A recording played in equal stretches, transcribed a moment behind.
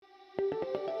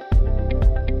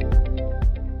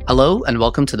Hello, and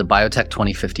welcome to the Biotech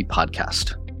 2050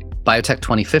 podcast. Biotech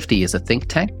 2050 is a think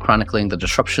tank chronicling the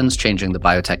disruptions changing the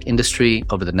biotech industry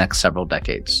over the next several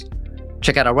decades.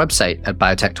 Check out our website at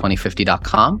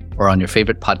biotech2050.com or on your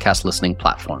favorite podcast listening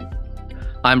platform.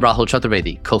 I'm Rahul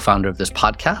Chaturvedi, co-founder of this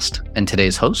podcast and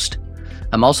today's host.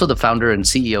 I'm also the founder and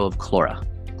CEO of Clora.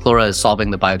 Clora is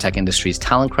solving the biotech industry's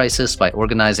talent crisis by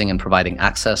organizing and providing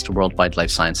access to worldwide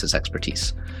life sciences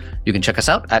expertise. You can check us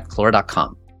out at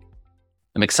clora.com.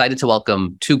 I'm excited to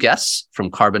welcome two guests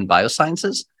from Carbon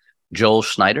Biosciences, Joel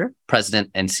Schneider, President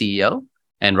and CEO,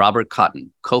 and Robert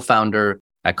Cotton, co-founder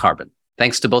at Carbon.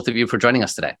 Thanks to both of you for joining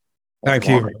us today. Thank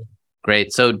you.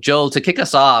 Great. So Joel, to kick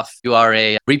us off, you are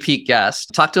a repeat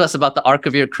guest. Talk to us about the arc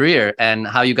of your career and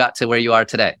how you got to where you are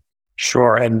today.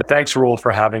 Sure. And thanks, Rahul,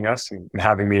 for having us and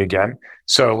having me again.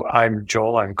 So I'm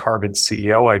Joel. I'm Carbon's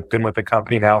CEO. I've been with the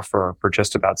company now for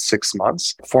just about 6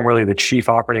 months, formerly the Chief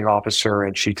Operating Officer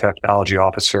and Chief Technology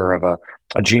Officer of a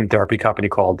gene therapy company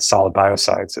called Solid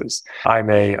Biosciences. I'm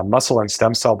a muscle and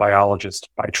stem cell biologist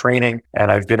by training,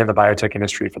 and I've been in the biotech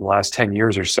industry for the last 10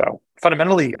 years or so.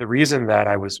 Fundamentally, the reason that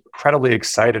I was incredibly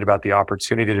excited about the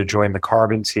opportunity to join the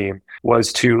Carbon team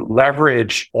was to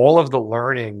leverage all of the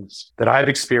learnings that I've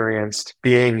experienced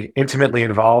being intimately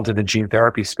involved in the gene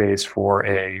therapy space for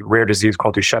a rare disease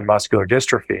called Duchenne muscular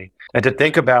dystrophy, and to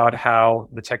think about how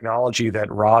the technology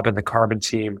that Rob and the Carbon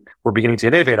team were beginning to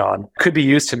innovate on could be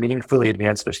used to meaningfully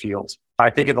advance the field.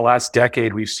 I think in the last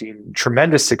decade, we've seen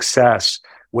tremendous success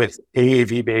with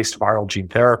AAV-based viral gene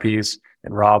therapies.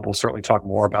 And Rob will certainly talk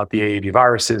more about the AAV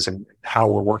viruses and how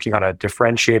we're working on a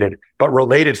differentiated but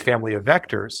related family of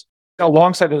vectors.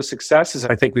 Alongside those successes,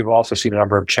 I think we've also seen a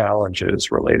number of challenges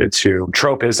related to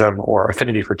tropism or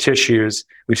affinity for tissues.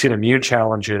 We've seen immune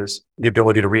challenges, the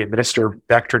ability to re-administer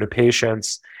vector to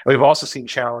patients. And we've also seen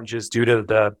challenges due to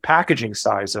the packaging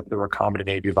size of the recombinant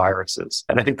AAV viruses.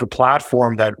 And I think the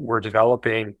platform that we're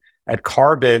developing at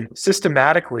Carbon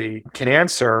systematically can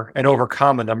answer and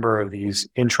overcome a number of these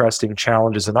interesting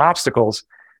challenges and obstacles,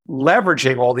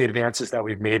 leveraging all the advances that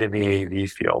we've made in the AAV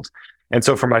field. And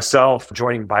so for myself,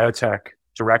 joining biotech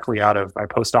directly out of my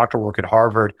postdoctoral work at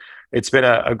Harvard, it's been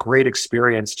a great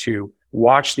experience to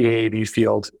watch the AAV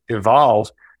field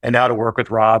evolve and now to work with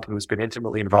Rob, who's been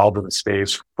intimately involved in the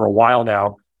space for a while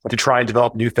now, to try and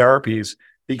develop new therapies,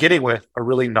 beginning with a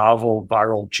really novel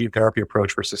viral gene therapy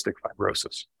approach for cystic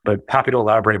fibrosis. But happy to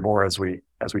elaborate more as we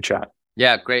chat.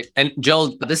 Yeah, great. And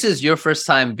Joel, this is your first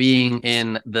time being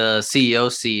in the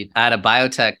CEO seat at a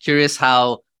biotech. Curious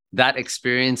how that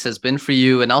experience has been for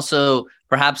you, and also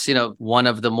perhaps, one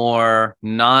of the more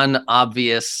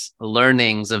non-obvious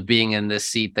learnings of being in this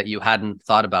seat that you hadn't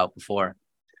thought about before.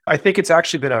 I think it's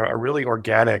actually been a really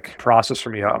organic process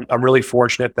for me. I'm really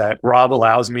fortunate that Rob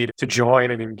allows me to join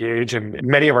and engage in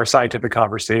many of our scientific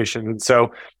conversations. And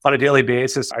so on a daily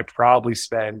basis, I probably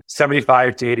spend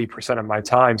 75 to 80% of my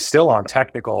time still on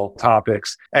technical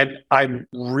topics. And I'm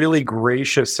really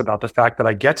gracious about the fact that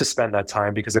I get to spend that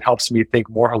time because it helps me think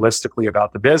more holistically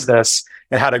about the business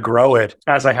and how to grow it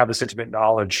as I have this intimate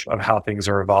knowledge of how things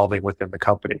are evolving within the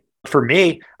company. For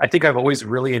me, I think I've always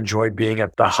really enjoyed being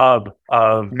at the hub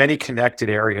of many connected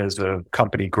areas of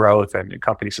company growth and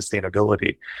company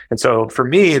sustainability. And so for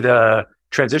me, the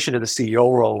transition to the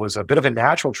CEO role was a bit of a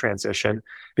natural transition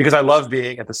because I love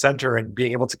being at the center and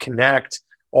being able to connect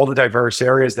all the diverse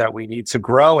areas that we need to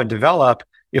grow and develop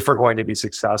if we're going to be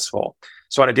successful.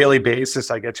 So on a daily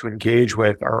basis, I get to engage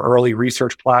with our early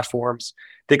research platforms,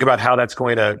 think about how that's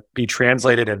going to be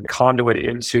translated and conduit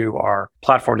into our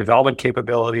platform development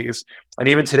capabilities. And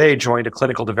even today, joined a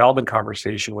clinical development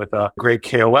conversation with a great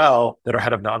KOL that our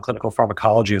head of non-clinical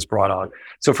pharmacology has brought on.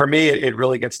 So for me, it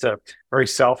really gets to very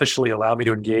selfishly allow me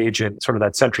to engage in sort of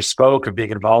that central spoke of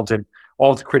being involved in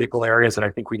all the critical areas that I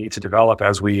think we need to develop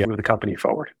as we move the company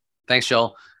forward. Thanks,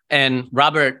 Joel. And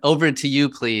Robert, over to you,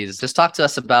 please. Just talk to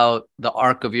us about the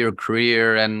arc of your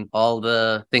career and all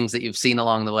the things that you've seen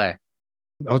along the way.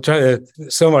 I'll try to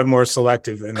somewhat more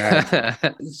selective than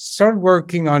that. Started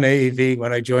working on AAV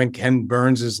when I joined Ken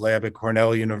Burns' lab at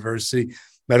Cornell University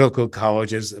Medical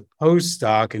College as a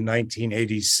postdoc in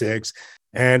 1986.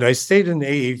 And I stayed in the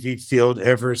AAV field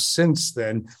ever since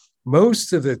then.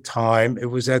 Most of the time, it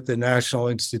was at the National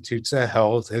Institutes of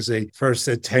Health as first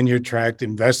a tenure-track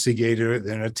investigator,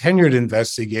 then a tenured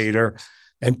investigator,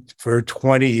 and for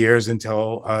 20 years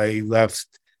until I left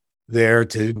there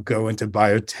to go into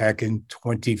biotech in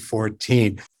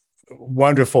 2014.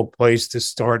 Wonderful place to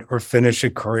start or finish a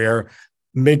career.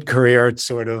 Mid-career, it's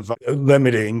sort of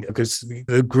limiting because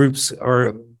the groups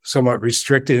are somewhat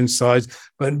restricted in size,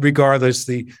 but regardless,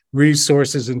 the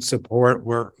resources and support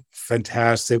were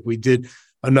fantastic. We did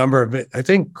a number of, I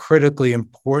think, critically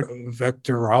important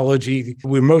vectorology.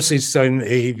 We mostly studied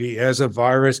AAV as a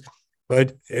virus,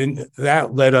 and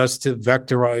that led us to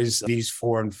vectorize these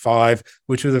 4 and 5,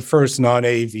 which were the first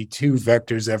non-AAV2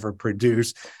 vectors ever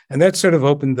produced. And that sort of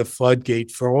opened the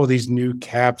floodgate for all these new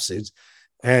capsids.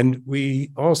 And we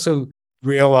also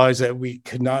realized that we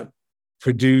could not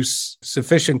produce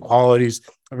sufficient qualities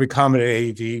of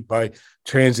recombinant AAV by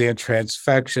transient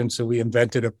transfection. So we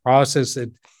invented a process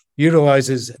that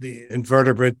utilizes the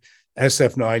invertebrate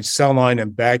SF9 cell line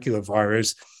and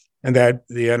baculovirus, and that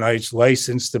the NIH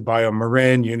licensed to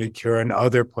BioMarin, Unicure, and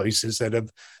other places that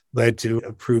have led to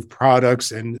approved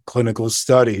products and clinical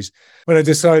studies. When I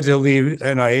decided to leave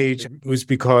NIH, it was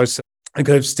because I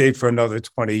could have stayed for another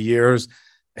 20 years.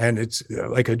 And it's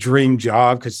like a dream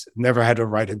job because never had to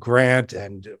write a grant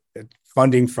and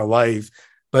funding for life.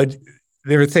 But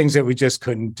there were things that we just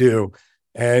couldn't do.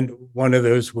 And one of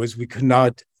those was we could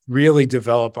not really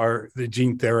develop the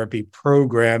gene therapy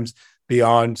programs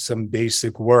beyond some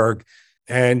basic work.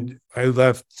 And I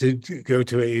left to go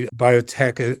to a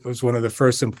biotech. I was one of the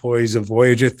first employees of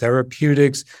Voyager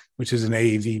Therapeutics, which is an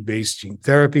AAV-based gene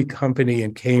therapy company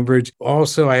in Cambridge.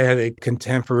 Also, I had a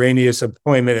contemporaneous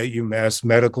appointment at UMass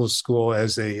Medical School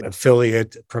as an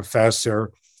affiliate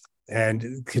professor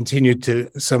and continued to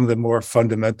some of the more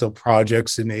fundamental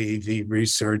projects in AAV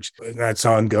research. And that's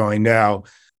ongoing now.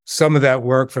 Some of that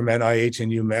work from NIH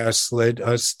and UMass led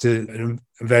us to an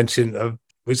invention of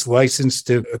was licensed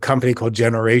to a company called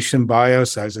Generation Bio.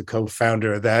 So I was a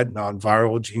co-founder of that,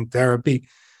 non-viral gene therapy.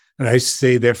 And I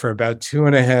stayed there for about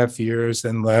 2.5 years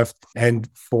and left and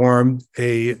formed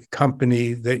a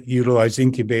company that utilized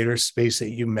incubator space at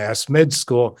UMass Med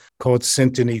School called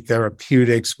Synteny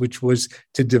Therapeutics, which was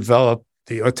to develop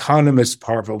the autonomous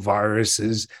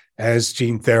parvoviruses as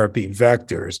gene therapy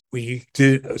vectors. We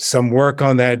did some work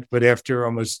on that, but after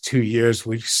almost 2 years,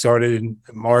 we started in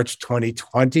March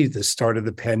 2020, the start of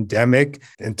the pandemic,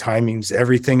 and timing's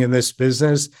everything in this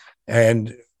business,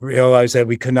 and realized that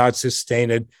we could not sustain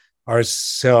it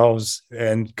ourselves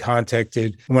and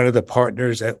contacted one of the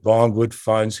partners at Longwood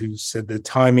Funds who said the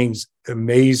timing's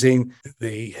amazing.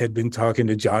 They had been talking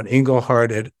to John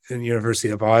Engelhardt at the University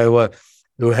of Iowa,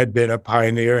 who had been a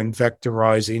pioneer in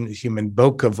vectorizing the human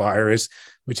Boca virus,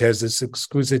 which has this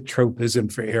exquisite tropism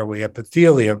for airway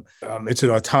epithelium. It's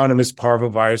an autonomous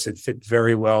parvovirus that fit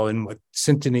very well in what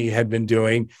Synteny had been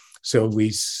doing. So we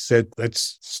said,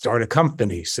 let's start a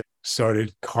company. So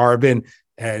started Carbon.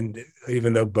 And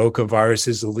even though Boca virus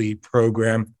is the lead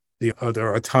program, the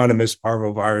other autonomous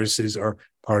parvoviruses are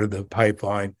part of the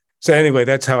pipeline. So anyway,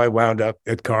 that's how I wound up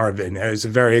at Carbon. I was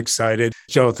very excited.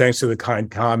 Joel, thanks for the kind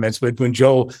comments. But when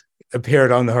Joel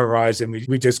appeared on the horizon,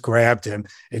 we just grabbed him.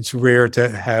 It's rare to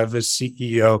have a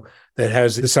CEO that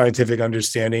has the scientific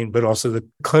understanding, but also the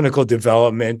clinical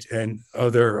development and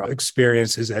other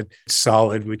experiences at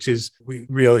Solid, we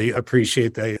really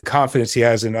appreciate the confidence he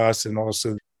has in us and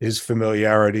also his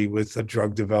familiarity with the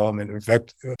drug development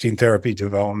and gene therapy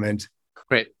development.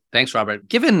 Great. Thanks, Robert.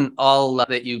 Given all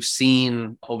that you've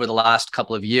seen over the last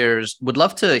couple of years, would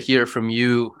love to hear from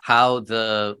you how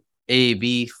the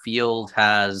AAV field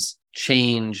has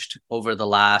changed over the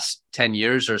last 10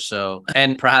 years or so,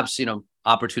 and perhaps,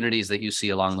 opportunities that you see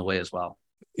along the way as well.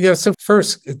 Yeah, so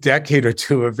first decade or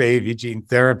two of AAV gene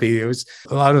therapy, it was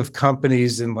a lot of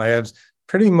companies and labs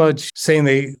pretty much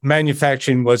saying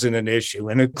manufacturing wasn't an issue,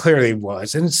 and it clearly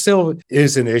was, and it still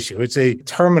is an issue. It's a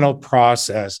terminal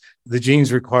process. The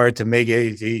genes required to make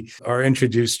AAV are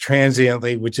introduced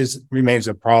transiently, which remains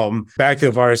a problem.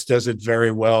 Baculovirus does it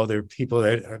very well. There are people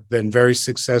that have been very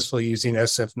successful using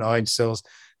SF9 cells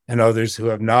and others who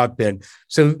have not been.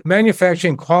 So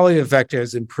manufacturing quality of vector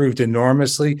has improved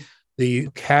enormously. The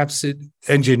capsid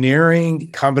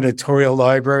engineering combinatorial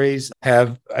libraries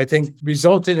have, I think,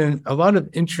 resulted in a lot of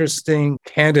interesting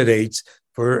candidates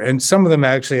and some of them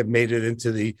actually have made it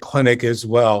into the clinic as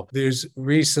well. There's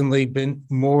recently been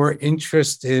more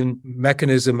interest in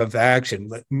mechanism of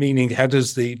action, meaning how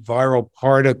does the viral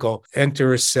particle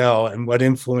enter a cell and what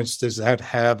influence does that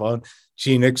have on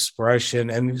gene expression?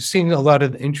 And we've seen a lot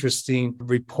of interesting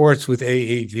reports with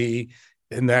AAV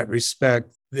in that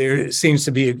respect. There seems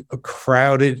to be a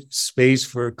crowded space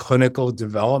for clinical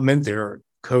development. There are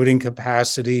coding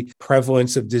capacity,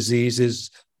 prevalence of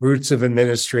diseases, routes of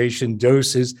administration,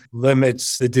 doses,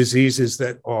 limits the diseases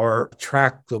that are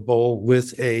tractable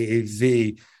with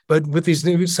AAV. But with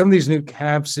some of these new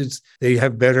capsids, they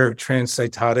have better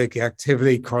transcytotic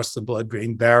activity across the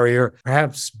blood-brain barrier,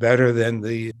 perhaps better than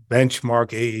the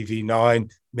benchmark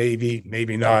AAV9.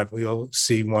 Maybe not. We'll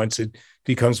see once it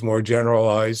becomes more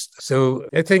generalized. So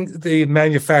I think the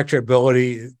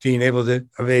manufacturability, being able to,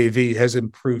 of AAV has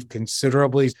improved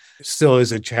considerably. Still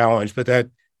is a challenge, but that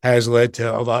has led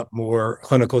to a lot more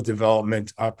clinical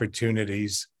development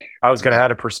opportunities. I was going to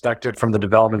add a perspective from the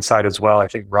development side as well. I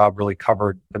think Rob really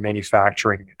covered the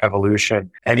manufacturing evolution.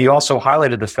 And he also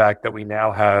highlighted the fact that we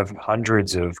now have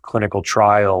hundreds of clinical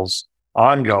trials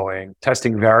ongoing,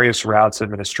 testing various routes of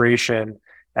administration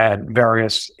and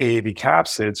various AAV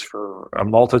capsids for a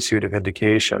multitude of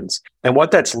indications. And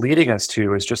what that's leading us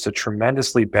to is just a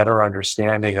tremendously better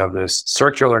understanding of this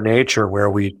circular nature where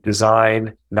we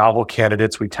design novel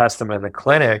candidates, we test them in the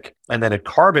clinic, and then at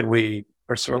Carbon, we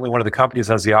are certainly one of the companies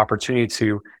that has the opportunity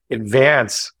to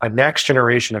advance a next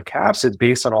generation of capsids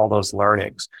based on all those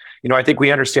learnings. I think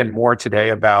we understand more today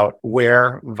about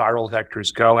where viral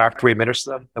vectors go after we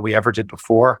administer them than we ever did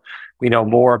before. We know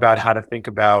more about how to think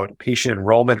about patient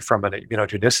enrollment from an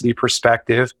immunogenicity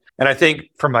perspective. And I think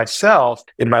for myself,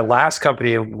 in my last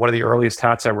company, one of the earliest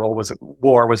hats I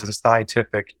wore was as a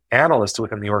scientific analyst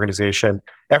within the organization.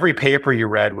 Every paper you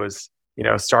read was,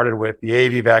 started with the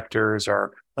AAV vectors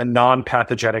or a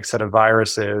non-pathogenic set of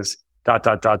viruses, ...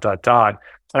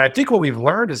 And I think what we've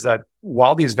learned is that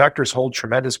while these vectors hold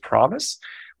tremendous promise,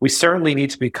 we certainly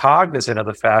need to be cognizant of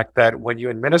the fact that when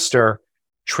you administer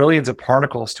trillions of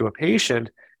particles to a patient,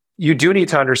 you do need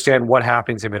to understand what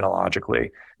happens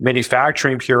immunologically.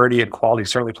 Manufacturing purity and quality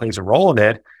certainly plays a role in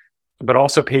it, but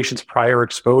also patients' prior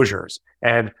exposures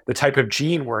and the type of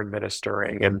gene we're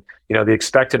administering and the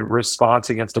expected response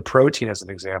against a protein as an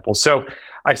example. So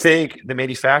I think the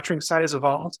manufacturing side has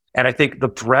evolved. And I think the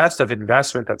breadth of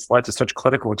investment that's led to such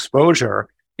clinical exposure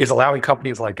is allowing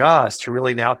companies like us to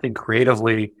really now think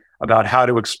creatively about how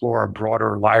to explore a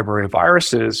broader library of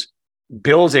viruses,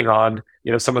 building on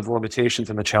some of the limitations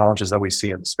and the challenges that we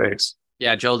see in the space.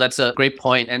 Yeah, Joel, that's a great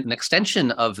point. And an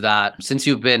extension of that, since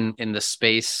you've been in the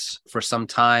space for some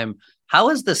time, how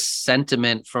has the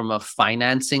sentiment from a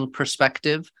financing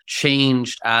perspective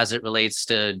changed as it relates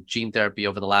to gene therapy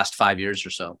over the last 5 years or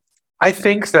so? I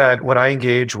think that when I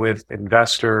engage with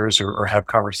investors or have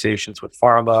conversations with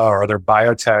pharma or other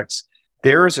biotechs,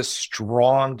 there is a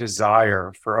strong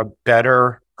desire for a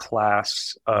better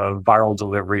class of viral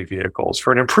delivery vehicles,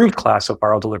 for an improved class of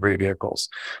viral delivery vehicles.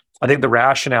 I think the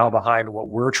rationale behind what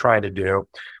we're trying to do,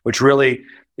 which really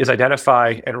is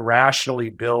identify and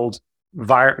rationally build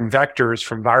vectors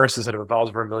from viruses that have evolved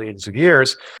over millions of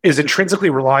years, is intrinsically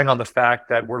relying on the fact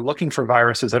that we're looking for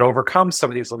viruses that overcome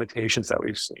some of these limitations that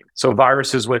we've seen. So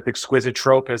viruses with exquisite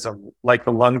tropism, like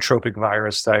the lung tropic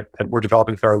virus that we're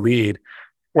developing with our lead,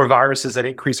 or viruses that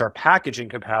increase our packaging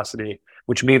capacity,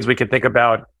 which means we can think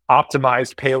about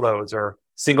optimized payloads or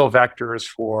single vectors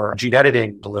for gene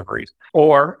editing deliveries,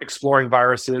 or exploring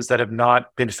viruses that have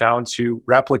not been found to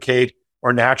replicate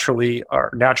or naturally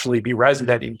be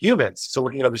resident in humans. So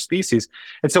looking at other species.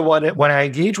 And so when I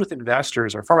engage with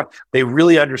investors or pharma, they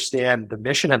really understand the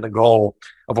mission and the goal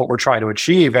of what we're trying to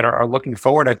achieve and are looking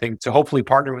forward, I think, to hopefully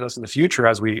partner with us in the future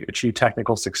as we achieve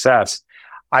technical success.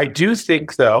 I do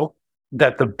think, though,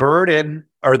 that the burden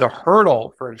or the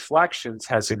hurdle for inflections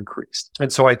has increased.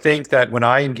 And so I think that when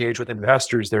I engage with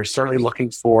investors, they're certainly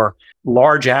looking for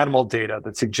large animal data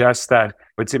that suggests that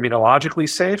it's immunologically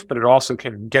safe, but it also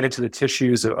can get into the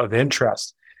tissues of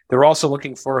interest. They're also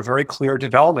looking for a very clear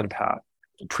development path.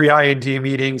 Pre-IND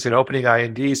meetings and opening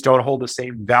INDs don't hold the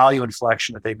same value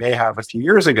inflection that they may have a few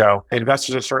years ago.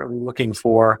 Investors are certainly looking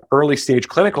for early stage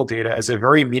clinical data as a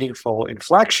very meaningful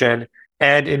inflection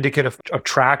and indicative of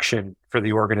traction for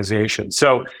the organization.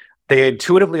 So they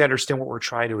intuitively understand what we're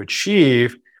trying to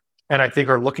achieve, and I think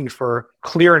are looking for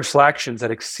clear inflections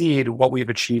that exceed what we've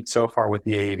achieved so far with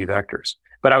the AAV vectors.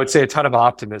 But I would say a ton of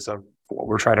optimism for what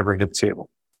we're trying to bring to the table.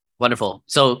 Wonderful.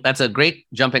 So that's a great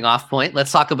jumping off point.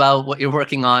 Let's talk about what you're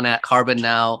working on at Carbon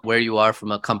now, where you are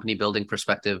from a company building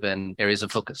perspective and areas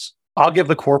of focus. I'll give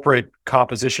the corporate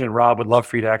composition, and Rob would love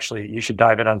for you to you should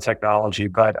dive in on technology.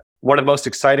 But one of the most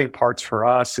exciting parts for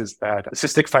us is that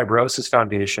Cystic Fibrosis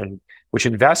Foundation, which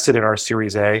invested in our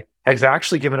Series A, has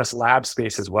actually given us lab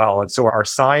space as well. And so our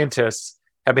scientists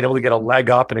have been able to get a leg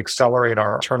up and accelerate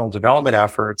our internal development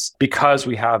efforts because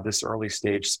we have this early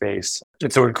stage space.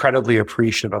 And so incredibly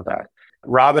appreciative of that.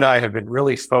 Rob and I have been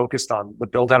really focused on the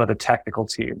build out of the technical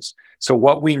teams. So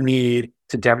what we need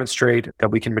to demonstrate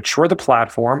that we can mature the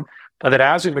platform, and that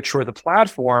as we mature the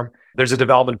platform, there's a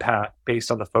development path based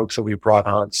on the folks that we've brought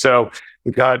on. So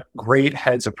we've got great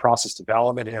heads of process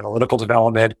development and analytical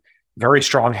development. very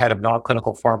strong head of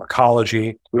non-clinical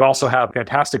pharmacology. We also have a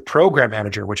fantastic program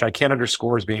manager, which I can't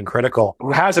underscore as being critical,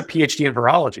 who has a PhD in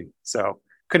virology. So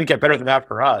couldn't get better than that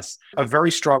for us. A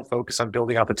very strong focus on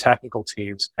building out the technical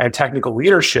teams and technical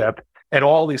leadership. And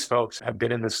all these folks have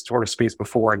been in this sort of space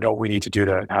before and know what we need to do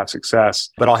to have success.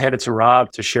 But I'll hand it to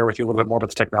Rob to share with you a little bit more about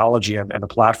the technology and the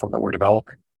platform that we're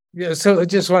developing. Yeah, so I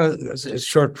just want a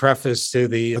short preface to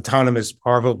the autonomous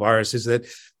parvovirus is that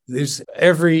there's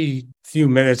every few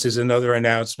minutes is another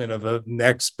announcement of a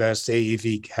next best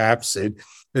AAV capsid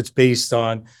that's based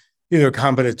on either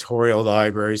combinatorial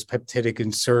libraries, peptidic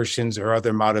insertions, or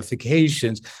other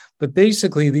modifications. But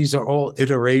basically, these are all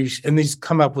iterations, and these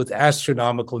come up with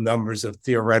astronomical numbers of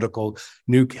theoretical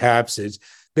new capsids.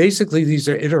 Basically, these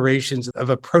are iterations of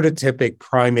a prototypic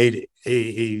primate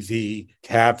AAV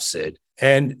capsid.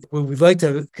 And what we'd like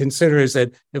to consider is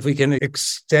that if we can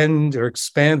extend or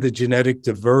expand the genetic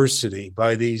diversity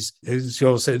by these, as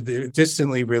Joel said, they're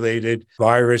distantly related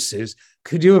viruses,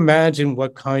 could you imagine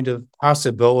what kind of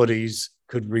possibilities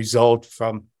could result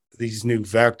from these new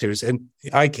vectors? And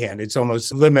I can, it's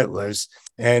almost limitless.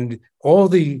 And all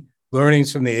the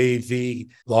learnings from the AAV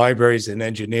libraries in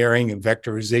engineering and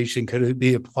vectorization could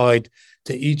be applied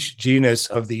to each genus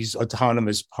of these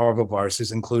autonomous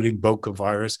parvoviruses, including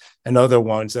bocavirus and other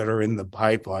ones that are in the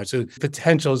pipeline. So the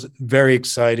potential is very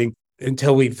exciting.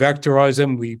 Until we vectorize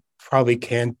them, we probably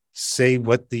can't say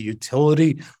what the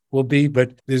utility will be,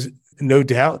 but there's no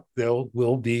doubt there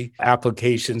will be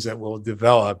applications that will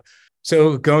develop.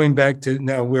 So going back to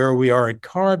now where we are at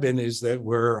Carbon is that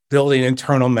we're building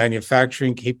internal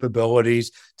manufacturing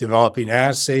capabilities, developing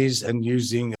assays, and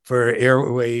using for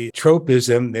airway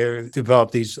tropism, they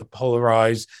developed these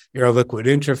polarized air-liquid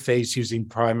interface using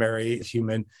primary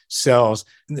human cells.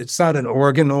 And it's not an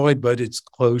organoid, but it's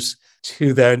close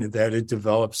to that it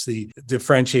develops the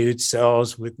differentiated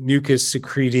cells with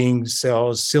mucus-secreting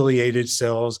cells, ciliated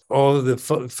cells, all of the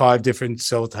 5 different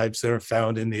cell types that are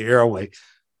found in the airway.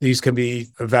 These can be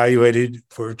evaluated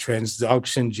for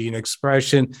transduction gene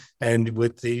expression and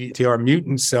with the TR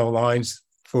mutant cell lines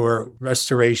for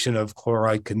restoration of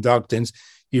chloride conductance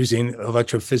using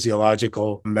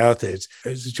electrophysiological methods.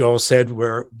 As Joel said,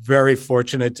 we're very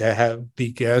fortunate to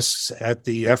be guests at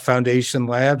the F Foundation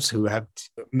Labs who have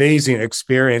amazing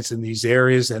experience in these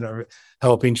areas and are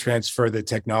helping transfer the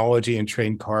technology and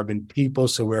train Carbon people.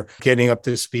 So we're getting up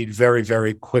to speed very,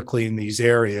 very quickly in these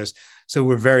areas. So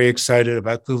we're very excited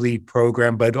about the lead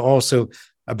program, but also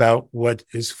about what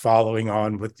is following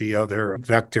on with the other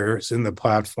vectors in the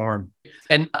platform.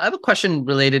 And I have a question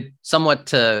related somewhat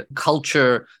to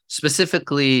culture,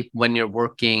 specifically when you're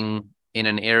working in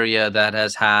an area that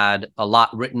has had a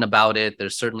lot written about it.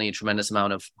 There's certainly a tremendous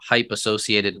amount of hype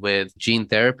associated with gene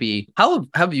therapy. How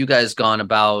have you guys gone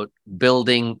about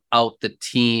building out the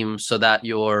team so that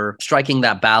you're striking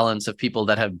that balance of people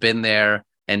that have been there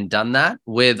and done that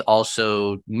with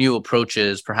also new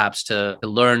approaches, perhaps to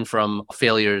learn from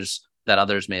failures that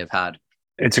others may have had?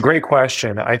 It's a great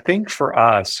question. I think for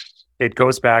us, it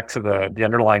goes back to the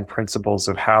underlying principles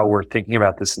of how we're thinking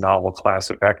about this novel class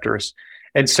of vectors.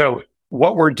 And so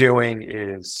what we're doing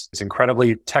is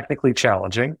incredibly technically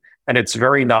challenging, and it's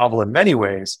very novel in many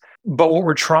ways. But what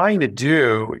we're trying to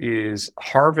do is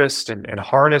harvest and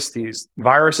harness these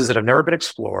viruses that have never been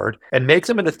explored and make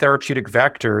them into therapeutic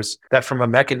vectors that, from a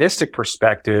mechanistic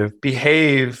perspective,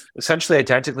 behave essentially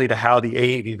identically to how the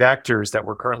AAV vectors that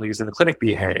we're currently using in the clinic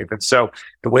behave. And so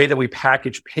the way that we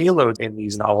package payloads in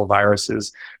these novel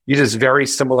viruses uses very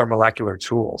similar molecular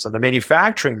tools. And the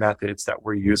manufacturing methods that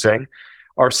we're using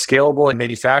are scalable and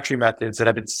manufacturing methods that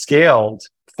have been scaled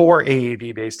for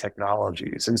AAV-based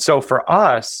technologies. And so for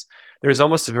us, there's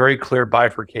almost a very clear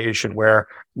bifurcation where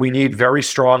we need very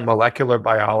strong molecular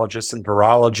biologists and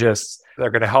virologists that are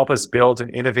going to help us build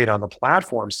and innovate on the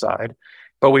platform side.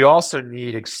 But we also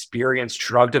need experienced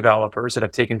drug developers that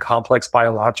have taken complex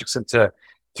biologics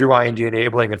through IND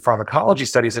enabling and pharmacology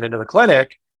studies and into the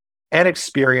clinic, and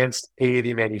experienced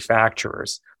AAV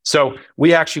manufacturers. So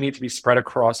we actually need to be spread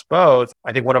across both.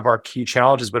 I think one of our key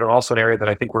challenges, but also an area that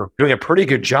I think we're doing a pretty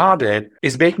good job in,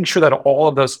 is making sure that all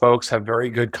of those folks have very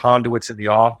good conduits in the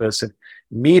office and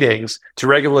meetings to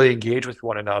regularly engage with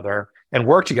one another and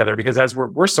work together. Because as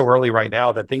we're so early right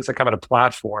now that things that come out of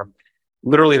platform,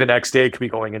 literally the next day could be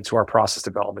going into our process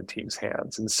development team's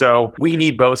hands. And so we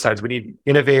need both sides. We need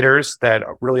innovators that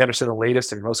really understand the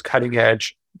latest and most cutting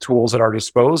edge tools at our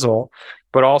disposal.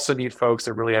 but also need folks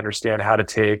that really understand how to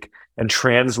take and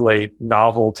translate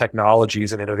novel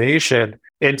technologies and innovation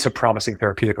into promising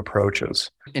therapeutic approaches.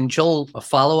 And Joel, a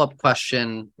follow-up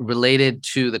question related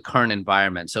to the current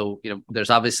environment. So, there's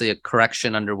obviously a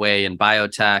correction underway in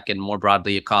biotech and more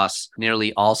broadly across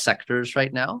nearly all sectors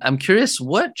right now. I'm curious,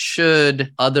 what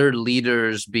should other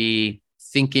leaders be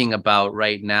thinking about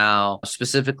right now,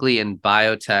 specifically in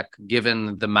biotech,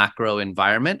 given the macro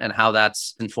environment and how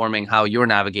that's informing how you're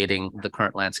navigating the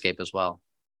current landscape as well?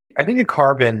 I think at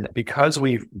Carbon, because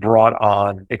we've brought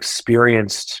on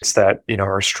experienced that,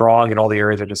 are strong in all the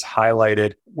areas I just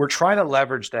highlighted, we're trying to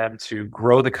leverage them to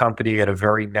grow the company at a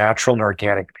very natural and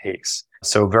organic pace.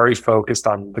 So very focused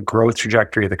on the growth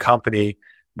trajectory of the company,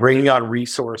 bringing on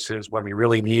resources when we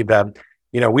really need them.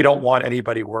 We don't want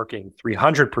anybody working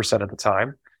 300% of the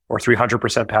time or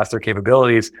 300% past their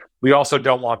capabilities. We also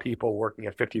don't want people working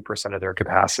at 50% of their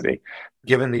capacity.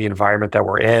 Given the environment that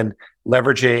we're in,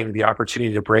 leveraging the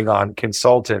opportunity to bring on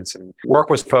consultants and work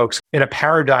with folks in a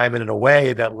paradigm and in a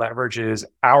way that leverages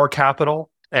our capital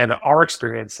and our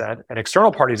experience set and external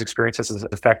parties' experiences as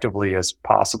effectively as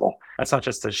possible. That's not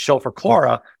just a shill for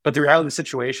Clora, but the reality of the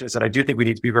situation is that I do think we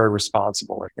need to be very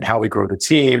responsible in how we grow the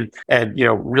team and,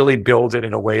 really build it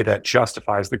in a way that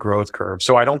justifies the growth curve.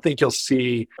 So I don't think you'll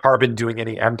see Carbon doing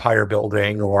any empire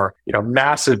building or,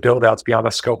 massive build outs beyond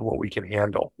the scope of what we can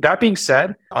handle. That being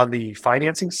said, on the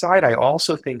financing side, I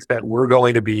also think that we're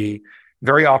going to be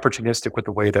very opportunistic with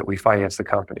the way that we finance the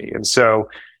company. And so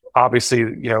obviously,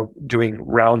 doing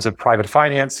rounds of private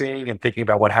financing and thinking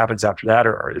about what happens after that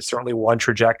is certainly one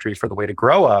trajectory for the way to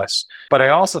grow us. But I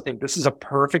also think this is a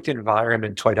perfect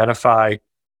environment to identify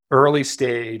early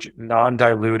stage,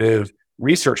 non-dilutive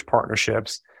research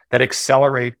partnerships that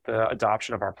accelerate the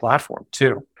adoption of our platform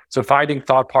too. So finding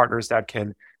thought partners that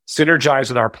can synergize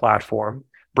with our platform,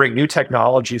 bring new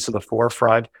technologies to the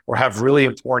forefront, or have really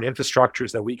important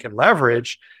infrastructures that we can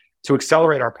leverage to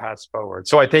accelerate our paths forward.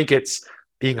 So I think it's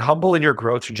being humble in your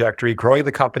growth trajectory, growing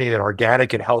the company at an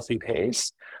organic and healthy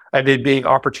pace, and then being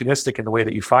opportunistic in the way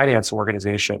that you finance an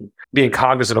organization, being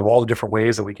cognizant of all the different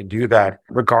ways that we can do that,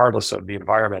 regardless of the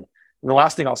environment. And the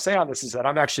last thing I'll say on this is that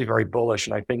I'm actually very bullish.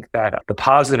 And I think that the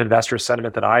positive investor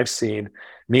sentiment that I've seen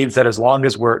means that as long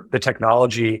as the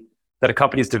technology that a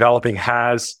company is developing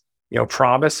has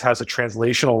promise, has a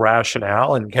translational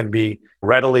rationale and can be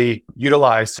readily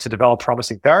utilized to develop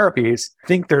promising therapies, I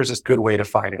think there's a good way to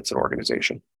finance an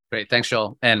organization. Great. Thanks,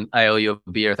 Joel. And I owe you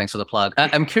a beer. Thanks for the plug.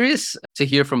 I'm curious to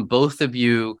hear from both of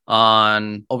you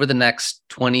on over the next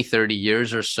 20, 30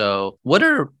 years or so, what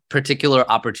are particular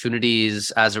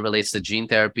opportunities as it relates to gene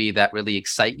therapy that really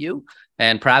excite you?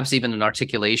 And perhaps even an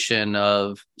articulation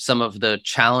of some of the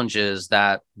challenges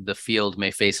that the field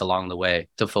may face along the way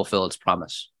to fulfill its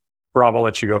promise. Rob, I'll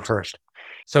let you go first.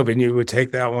 So, Ben, you would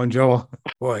take that one, Joel?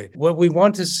 Boy, what we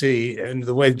want to see and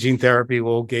the way gene therapy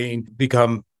will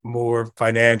become more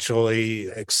financially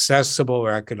accessible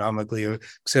or economically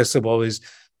accessible is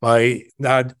by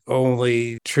not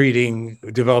only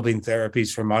developing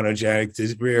therapies for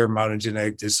rare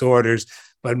monogenic disorders,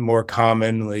 but more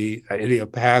commonly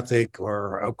idiopathic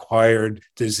or acquired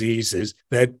diseases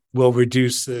that will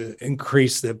increase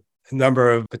the number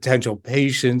of potential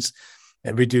patients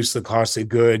and reduce the cost of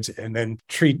goods, and then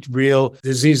treat real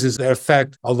diseases that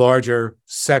affect a larger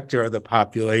sector of the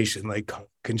population, like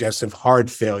congestive heart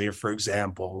failure, for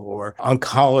example, or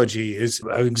oncology is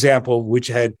an example which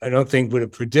I don't think would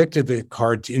have predicted that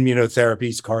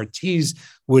immunotherapies, CAR Ts,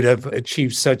 would have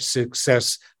achieved such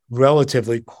success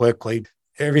relatively quickly.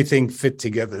 Everything fit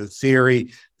together, the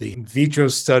theory, the in vitro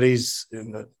studies,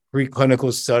 and the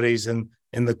preclinical studies, and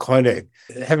in the clinic,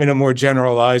 having a more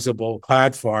generalizable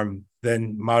platform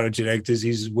than monogenic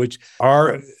diseases, which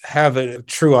have a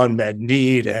true unmet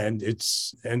need, and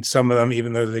some of them,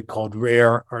 even though they're called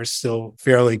rare, are still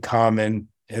fairly common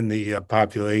in the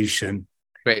population.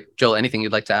 Great. Joel, anything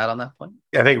you'd like to add on that point?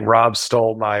 I think Rob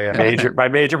stole my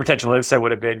major potential insight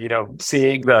would have been,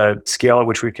 seeing the scale at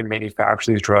which we can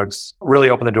manufacture these drugs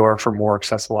really open the door for more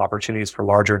accessible opportunities for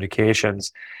larger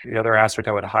indications. The other aspect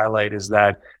I would highlight is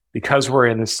that because we're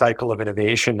in this cycle of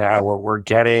innovation now where we're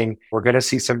going to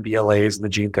see some BLAs in the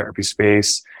gene therapy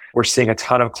space. We're seeing a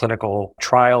ton of clinical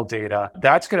trial data.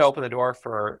 That's going to open the door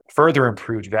for further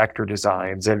improved vector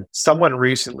designs. And someone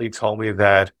recently told me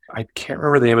that, I can't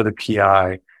remember the name of the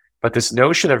PI, but this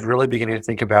notion of really beginning to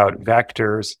think about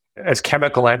vectors as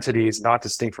chemical entities, not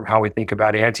distinct from how we think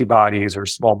about antibodies or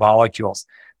small molecules,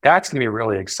 that's going to be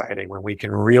really exciting when we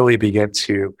can really begin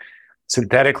to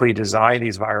synthetically design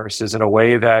these viruses in a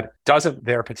way that doesn't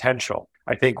their potential.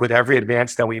 I think with every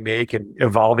advance that we make in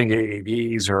evolving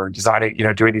AAVs or designing,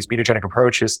 doing these mutagenic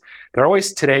approaches, there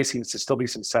always today seems to still be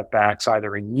some setbacks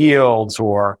either in yields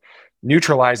or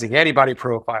neutralizing antibody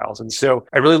profiles. And so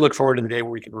I really look forward to the day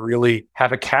where we can really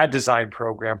have a CAD design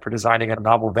program for designing a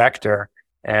novel vector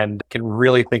and can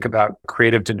really think about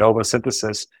creative de novo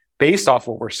synthesis based off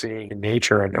what we're seeing in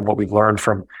nature and what we've learned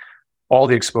from all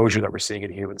the exposure that we're seeing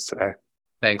in humans today.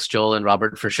 Thanks, Joel and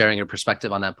Robert, for sharing your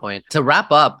perspective on that point. To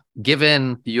wrap up,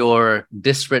 given your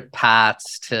disparate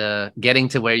paths to getting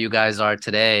to where you guys are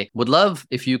today, would love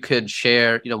if you could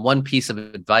share, one piece of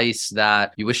advice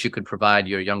that you wish you could provide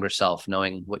your younger self,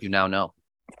 knowing what you now know.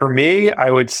 For me,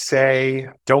 I would say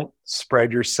don't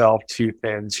spread yourself too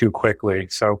thin too quickly.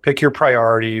 So pick your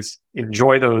priorities,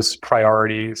 enjoy those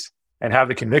priorities, and have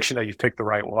the conviction that you've picked the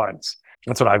right ones.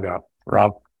 That's what I've got.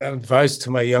 Rob? Advice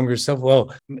to my younger self.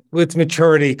 Well, with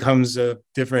maturity comes a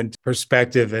different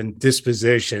perspective and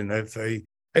disposition.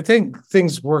 I think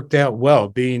things worked out well,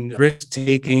 being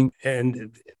risk-taking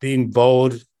and being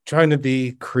bold, trying to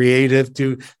be creative.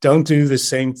 Don't do the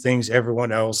same things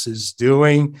everyone else is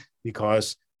doing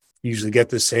because you usually get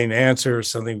the same answer or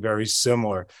something very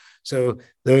similar. So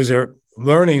those are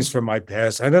learnings from my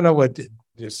past. I don't know what,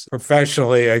 just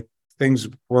professionally, things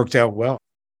worked out well.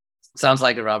 Sounds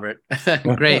like it, Robert.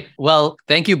 Great. Well,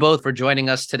 thank you both for joining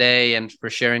us today and for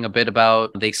sharing a bit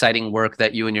about the exciting work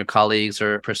that you and your colleagues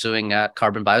are pursuing at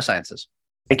Carbon Biosciences.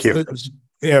 Thank you.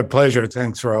 Yeah, pleasure.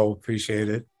 Thanks, Raul. Appreciate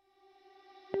it.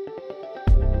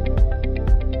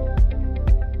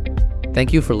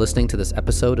 Thank you for listening to this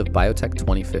episode of Biotech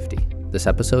 2050. This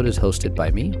episode is hosted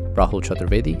by me, Rahul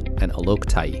Chaturvedi, and Alok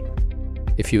Tai.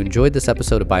 If you enjoyed this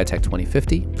episode of Biotech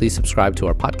 2050, please subscribe to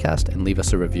our podcast and leave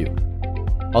us a review.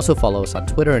 Also follow us on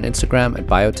Twitter and Instagram at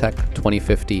Biotech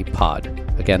 2050 Pod.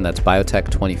 Again, that's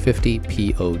Biotech 2050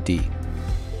 POD.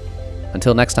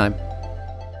 Until next time.